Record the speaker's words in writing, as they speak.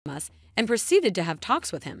boss and proceeded to have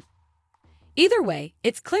talks with him. Either way,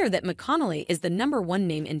 it's clear that McConaughey is the #1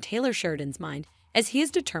 name in Taylor Sheridan's mind, as he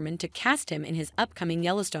is determined to cast him in his upcoming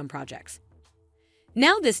Yellowstone projects.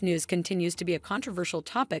 Now this news continues to be a controversial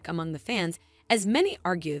topic among the fans, as many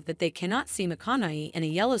argue that they cannot see McConaughey in a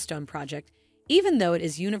Yellowstone project, even though it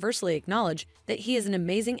is universally acknowledged that he is an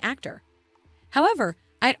amazing actor. However,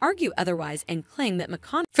 I'd argue otherwise and claim that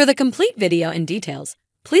McConaughey. For the complete video and details,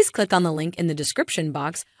 please click on the link in the description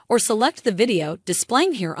box or select the video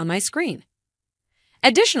displaying here on my screen.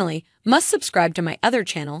 Additionally, must subscribe to my other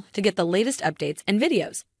channel to get the latest updates and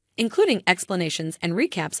videos, including explanations and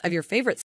recaps of your favorite